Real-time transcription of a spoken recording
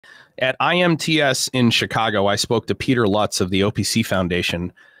At IMTS in Chicago, I spoke to Peter Lutz of the OPC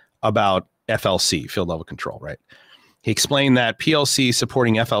Foundation about FLC, field level control, right? He explained that PLC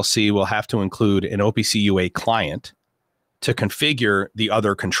supporting FLC will have to include an OPC-UA client to configure the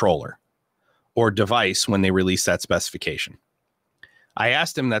other controller or device when they release that specification. I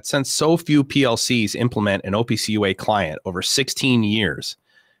asked him that since so few PLCs implement an OPC-UA client over 16 years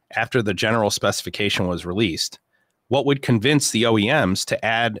after the general specification was released, what would convince the OEMs to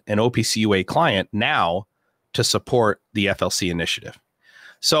add an OPC-UA client now to support the FLC initiative?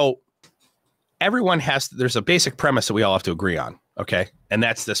 So everyone there's a basic premise that we all have to agree on, okay? And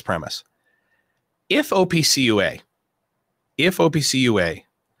that's this premise. If OPC-UA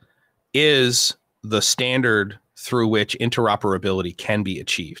is the standard through which interoperability can be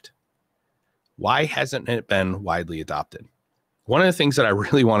achieved, why hasn't it been widely adopted? One of the things that I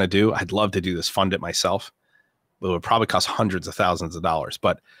really want to do, I'd love to do this, fund it myself. It would probably cost hundreds of thousands of dollars,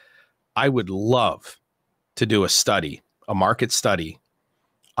 but I would love to do a study, a market study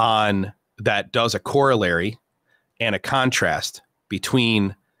on that does a corollary and a contrast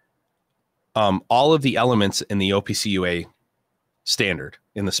between all of the elements in the OPC-UA standard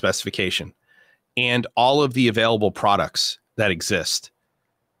in the specification and all of the available products that exist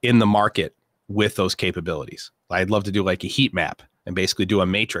in the market with those capabilities. I'd love to do like a heat map and basically do a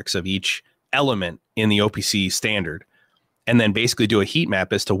matrix of each element in the OPC standard, and then basically do a heat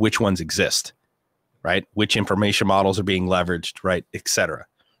map as to which ones exist, right? Which information models are being leveraged, right? Et cetera.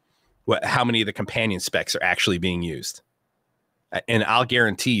 How many of the companion specs are actually being used? And I'll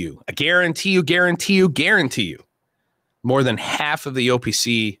guarantee you, more than half of the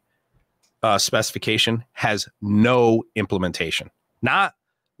OPC specification has no implementation. Not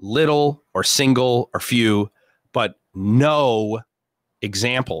little or single or few, but no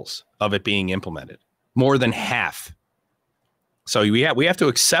examples of it being implemented. More than half. So we have to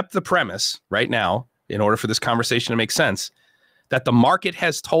accept the premise right now, in order for this conversation to make sense, that the market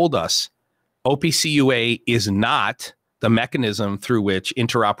has told us OPC-UA is not the mechanism through which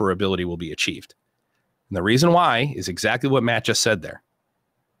interoperability will be achieved. And the reason why is exactly what Matt just said there.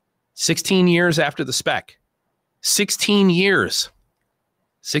 16 years after the spec, 16 years,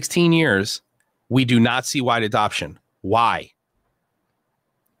 we do not see wide adoption. Why?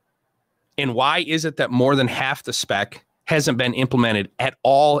 And why is it that more than half the spec hasn't been implemented at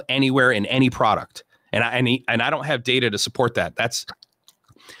all anywhere in any product? And I don't have data to support that. That's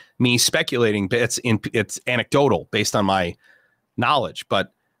me speculating, but it's anecdotal based on my knowledge,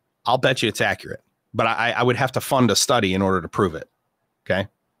 but I'll bet you it's accurate. But I would have to fund a study in order to prove it. Okay.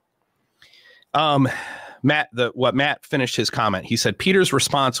 Matt finished his comment. He said Peter's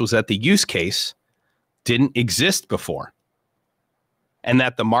response was that the use case didn't exist before, and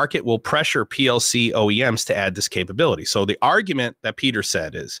that the market will pressure PLC OEMs to add this capability. So the argument that Peter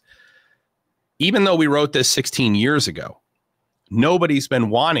said is, even though we wrote this 16 years ago, nobody's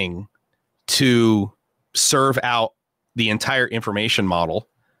been wanting to serve out the entire information model,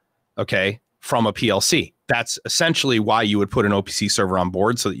 okay, from a PLC. That's essentially why you would put an OPC server on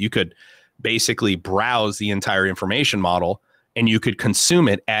board, so that you could basically browse the entire information model and you could consume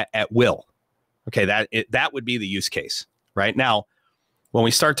it at will. Okay, that would be the use case. Right now, when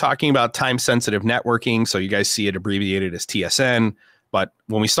we start talking about time-sensitive networking, so you guys see it abbreviated as TSN, but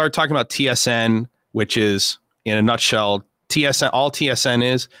when we start talking about TSN, which is, in a nutshell, all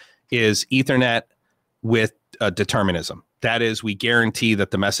TSN is Ethernet with determinism. That is, we guarantee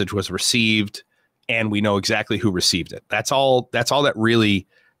that the message was received and we know exactly who received it. That's all that really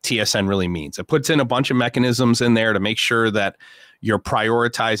TSN really means. It puts in a bunch of mechanisms in there to make sure that you're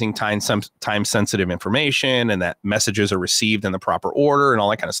prioritizing time-sensitive information and that messages are received in the proper order and all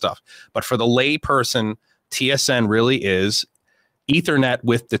that kind of stuff. But for the lay person, TSN really is Ethernet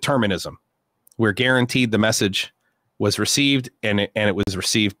with determinism. We're guaranteed the message was received and it was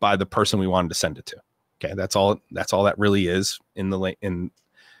received by the person we wanted to send it to. Okay, that's all that really is in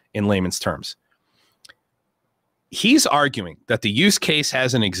layman's terms. He's arguing that the use case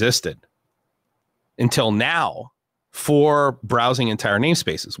hasn't existed until now for browsing entire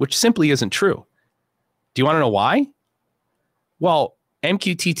namespaces, which simply isn't true. Do you want to know why? Well,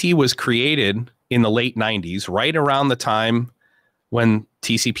 MQTT was created in the late 90s, right around the time when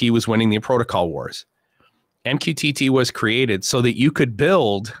TCP was winning the protocol wars. MQTT was created so that you could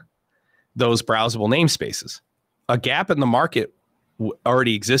build those browsable namespaces. A gap in the market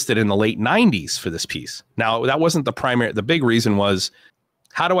already existed in the late 90s for this piece. Now, that wasn't the big reason was,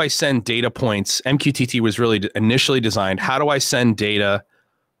 how do I send data points? MQTT was really initially designed, how do I send data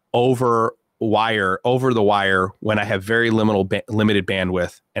over the wire when I have very limited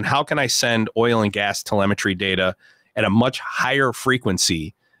bandwidth? And how can I send oil and gas telemetry data at a much higher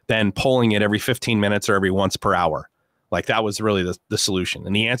frequency than pulling it every 15 minutes or every once per hour. Like that was really the solution.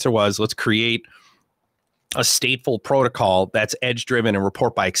 And the answer was, let's create a stateful protocol that's edge driven and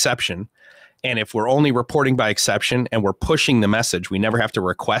report by exception. And if we're only reporting by exception and we're pushing the message, we never have to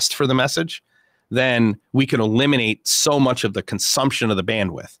request for the message, then we can eliminate so much of the consumption of the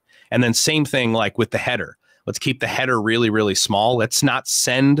bandwidth. And then same thing like with the header. Let's keep the header really, really small. Let's not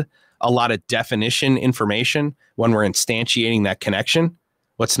send a lot of definition information when we're instantiating that connection.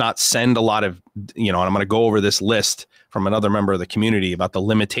 Let's not send a lot of, and I'm going to go over this list from another member of the community about the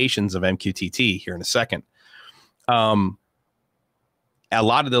limitations of MQTT here in a second. A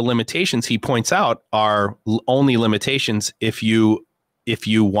lot of the limitations he points out are only limitations if you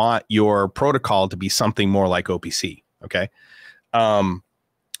want your protocol to be something more like OPC. Okay.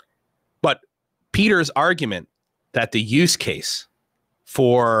 But Peter's argument that the use case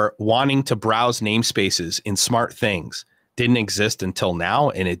for wanting to browse namespaces in smart things didn't exist until now,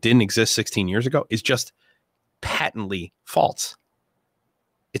 and it didn't exist 16 years ago, is just patently false.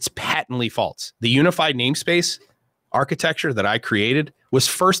 It's patently false. The unified namespace architecture that I created was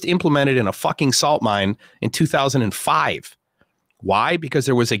first implemented in a fucking salt mine in 2005. Why? Because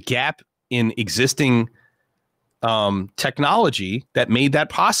there was a gap in existing technology that made that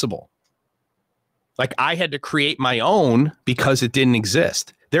possible. Like I had to create my own because it didn't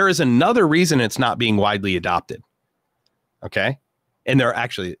exist. There is another reason it's not being widely adopted. Okay. And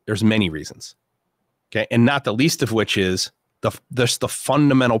there's many reasons. Okay. And not the least of which is there's the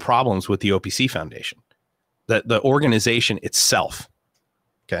fundamental problems with the OPC Foundation, the organization itself.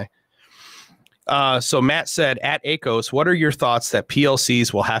 Okay. So Matt said, at ACOS, what are your thoughts that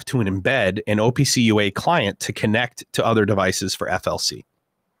PLCs will have to embed an OPC-UA client to connect to other devices for FLC?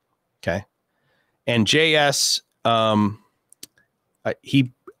 Okay. And JS, I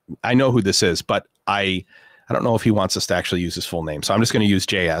know who this is, but I don't know if he wants us to actually use his full name. So I'm just going to use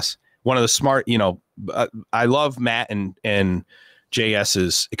JS. One of the smart, I love Matt and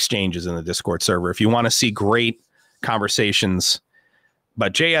JS's exchanges in the Discord server. If you want to see great conversations,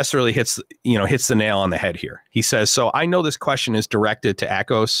 but JS really hits the nail on the head here. He says, so I know this question is directed to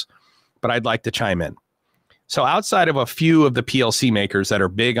ACOS, but I'd like to chime in. So outside of a few of the PLC makers that are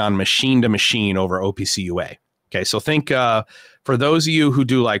big on machine to machine over OPC-UA. Okay. So think, for those of you who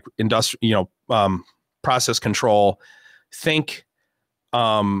do like process control, think,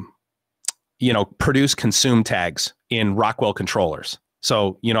 produce consume tags in Rockwell controllers.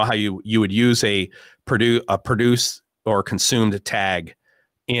 So you know how you would use a produce or consumed tag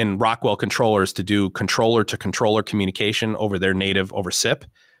in Rockwell controllers to do controller to controller communication over their native over SIP,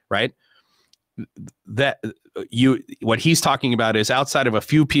 right? What he's talking about is outside of a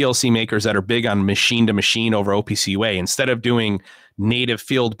few PLC makers that are big on machine to machine over OPC-UA, instead of doing native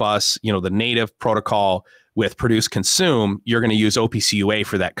field bus, the native protocol with produce consume, you're going to use OPC-UA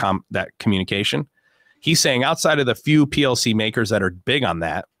for that communication. He's saying outside of the few PLC makers that are big on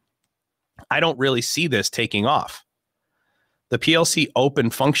that, I don't really see this taking off. The PLC open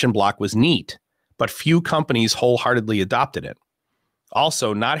function block was neat, but few companies wholeheartedly adopted it.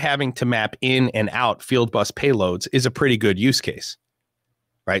 Also, not having to map in and out field bus payloads is a pretty good use case,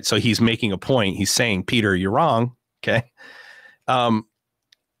 right? So he's making a point. He's saying, Peter, you're wrong. Okay.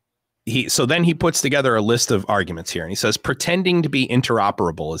 So then he puts together a list of arguments here, and he says, pretending to be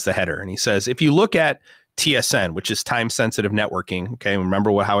interoperable is the header. And he says, if you look at TSN, which is time-sensitive networking, okay,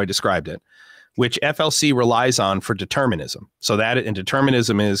 remember how I described it, which FLC relies on for determinism. So and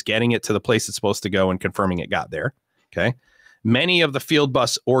determinism is getting it to the place it's supposed to go and confirming it got there, okay? Many of the field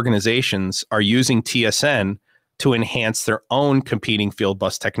bus organizations are using TSN to enhance their own competing field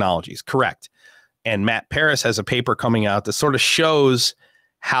bus technologies. Correct. And Matt Paris has a paper coming out that sort of shows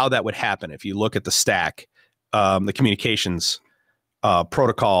how that would happen. If you look at the stack, the communications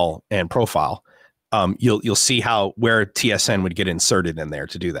protocol and profile, you'll see where TSN would get inserted in there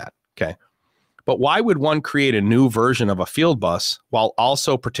to do that. Okay. But why would one create a new version of a field bus while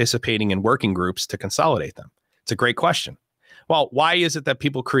also participating in working groups to consolidate them? It's a great question. Well, why is it that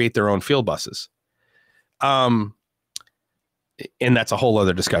people create their own field buses? And that's a whole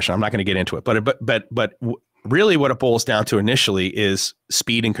other discussion. I'm not going to get into it, but really what it boils down to initially is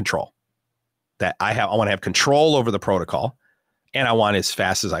speed and control. That I want to have control over the protocol, and I want it as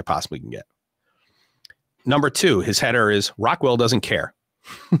fast as I possibly can get. Number two, his header is Rockwell doesn't care.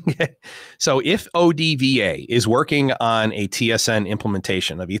 So if ODVA is working on a TSN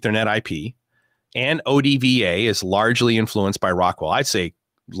implementation of Ethernet IP, and ODVA is largely influenced by Rockwell, I'd say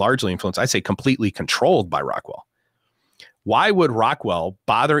largely influenced, I'd say completely controlled by Rockwell. Why would Rockwell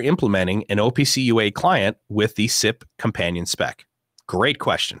bother implementing an OPC-UA client with the SIP companion spec? Great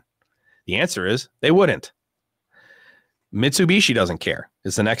question. The answer is they wouldn't. Mitsubishi doesn't care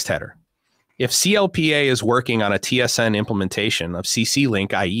is the next header. If CLPA is working on a TSN implementation of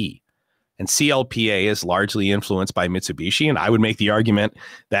CC-Link IE, and CLPA is largely influenced by Mitsubishi, and I would make the argument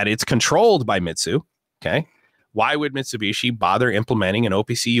that it's controlled by Mitsu, okay? Why would Mitsubishi bother implementing an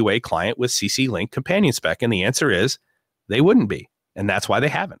OPC-UA client with CC-Link companion spec? And the answer is they wouldn't be, and that's why they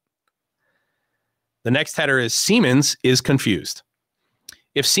haven't. The next header is Siemens is confused.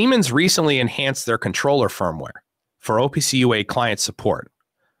 If Siemens recently enhanced their controller firmware for OPC-UA client support,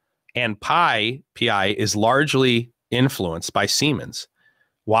 and PI is largely influenced by Siemens,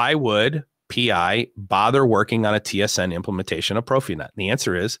 why would PI bother working on a TSN implementation of Profinet? And the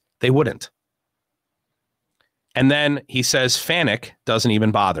answer is they wouldn't. And then he says FANUC doesn't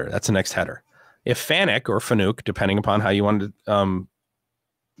even bother. That's the next header. If FANUC or FANUC, depending upon how you want to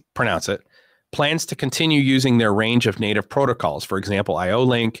pronounce it, plans to continue using their range of native protocols, for example,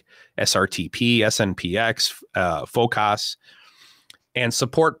 IO-Link, SRTP, SNPX, FOCAS, and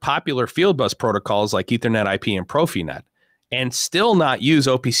support popular field bus protocols like Ethernet IP and Profinet, and still not use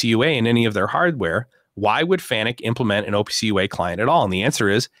OPC-UA in any of their hardware, why would FANUC implement an OPC-UA client at all? And the answer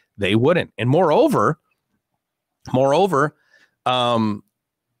is they wouldn't. And moreover,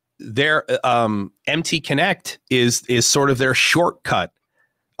 their MT Connect is sort of their shortcut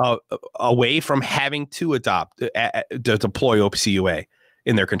away from having to deploy OPC-UA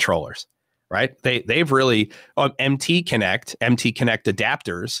in their controllers, right? They've really MT Connect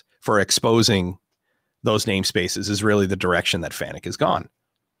adapters for exposing those namespaces is really the direction that FANUC has gone.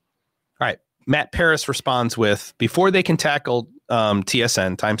 All right, Matt Paris responds with, before they can tackle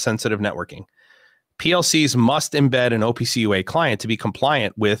TSN, time-sensitive networking, PLCs must embed an OPC-UA client to be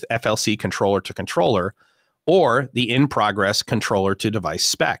compliant with FLC controller-to-controller or the in-progress controller-to-device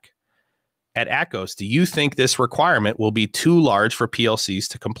spec. At Atkos, do you think this requirement will be too large for PLCs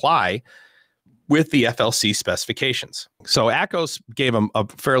to comply with the FLC specifications? So Atkos gave him a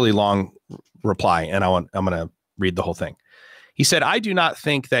fairly long reply, and I'm going to read the whole thing. He said, I do not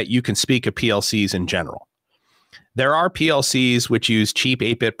think that you can speak of PLCs in general. There are PLCs which use cheap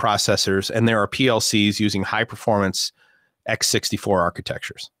 8-bit processors, and there are PLCs using high-performance x64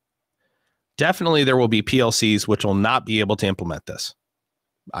 architectures. Definitely, there will be PLCs which will not be able to implement this.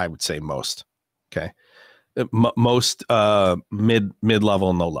 I would say most. Okay, most mid-level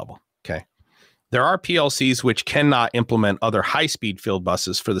and low-level. Okay, there are PLCs which cannot implement other high-speed field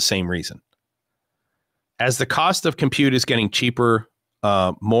buses for the same reason. As the cost of compute is getting cheaper,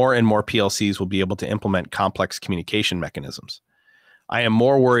 more and more PLCs will be able to implement complex communication mechanisms. I am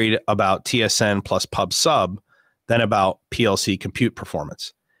more worried about TSN plus pub sub than about PLC compute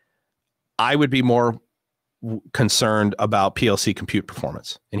performance. I would be more concerned about PLC compute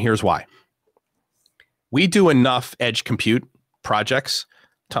performance, and here's why. We do enough edge compute projects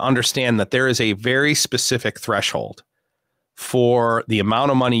to understand that there is a very specific threshold for the amount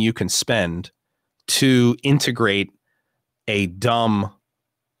of money you can spend to integrate a dumb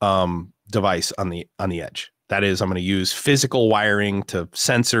device on the edge. That is, I'm going to use physical wiring to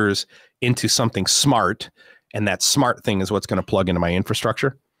sensors into something smart, and that smart thing is what's going to plug into my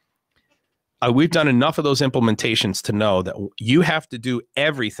infrastructure. We've done enough of those implementations to know that you have to do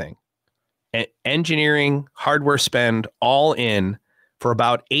everything, engineering, hardware spend, all in for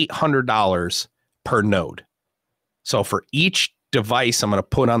about $800 per node. So for each device I'm going to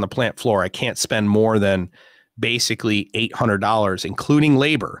put on the plant floor, I can't spend more than basically $800, including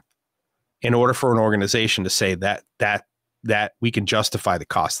labor, in order for an organization to say that we can justify the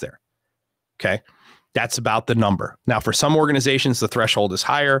cost there. Okay. That's about the number. Now, for some organizations, the threshold is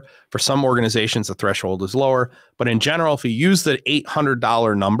higher. For some organizations, the threshold is lower. But in general, if you use the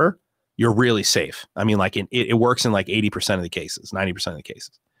 $800 number, you're really safe. I mean, like it works in like 80% of the cases, 90% of the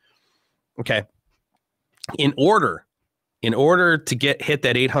cases. Okay. In order to hit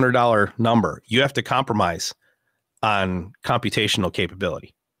that $800 number, you have to compromise on computational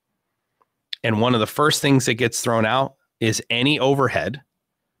capability. And one of the first things that gets thrown out is any overhead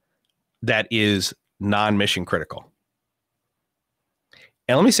that is non-mission critical.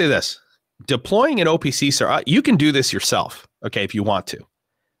 And let me say this, deploying an OPC server, you can do this yourself, okay, if you want to,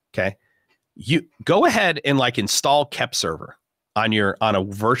 okay? You go ahead and like install KEP server on a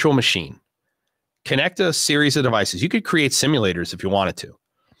virtual machine, connect a series of devices. You could create simulators if you wanted to,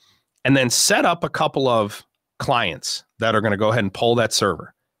 and then set up a couple of clients that are going to go ahead and poll that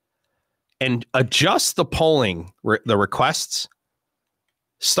server and adjust the polling, the requests.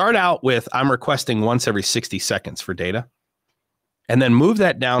 Start out with, I'm requesting once every 60 seconds for data, and then move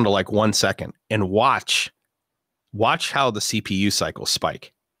that down to like 1 second and watch how the CPU cycles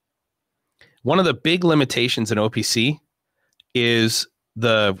spike. One of the big limitations in OPC is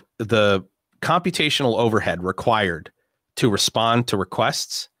the computational overhead required to respond to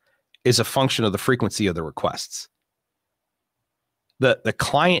requests is a function of the frequency of the requests. The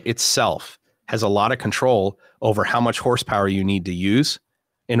client itself has a lot of control over how much horsepower you need to use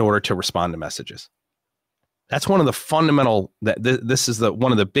in order to respond to messages. That's one of the fundamental, this is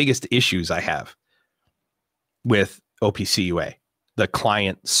one of the biggest issues I have with OPC-UA, the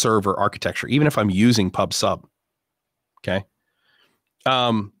client server architecture, even if I'm using pub sub. Okay.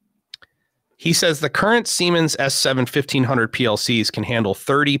 He says the current Siemens S7 1500 PLCs can handle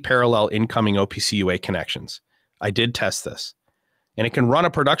 30 parallel incoming OPC-UA connections. I did test this, and it can run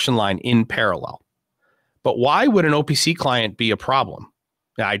a production line in parallel. But why would an OPC client be a problem?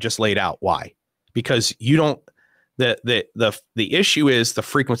 I just laid out why. Because you don't, the issue is the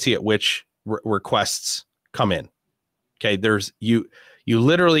frequency at which requests come in. Okay, you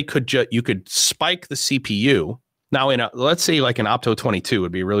literally you could spike the CPU. Now let's say like an Opto 22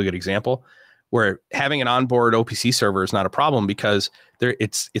 would be a really good example, where having an onboard OPC server is not a problem because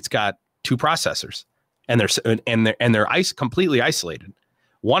it's got two processors and they're completely isolated.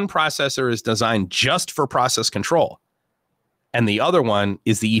 One processor is designed just for process control, and the other one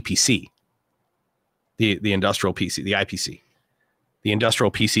is the EPC, the industrial PC, the IPC, the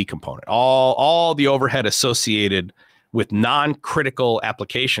industrial PC component. All the overhead associated with non-critical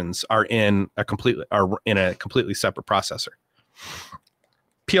applications are in a completely separate processor.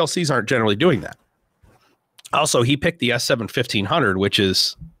 PLCs aren't generally doing that. Also, he picked the S7 1500, which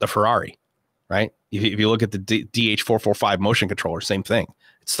is the Ferrari, right? If you look at the DH445 motion controller, same thing.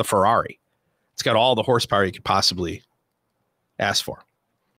 It's the Ferrari. It's got all the horsepower you could possibly ask for.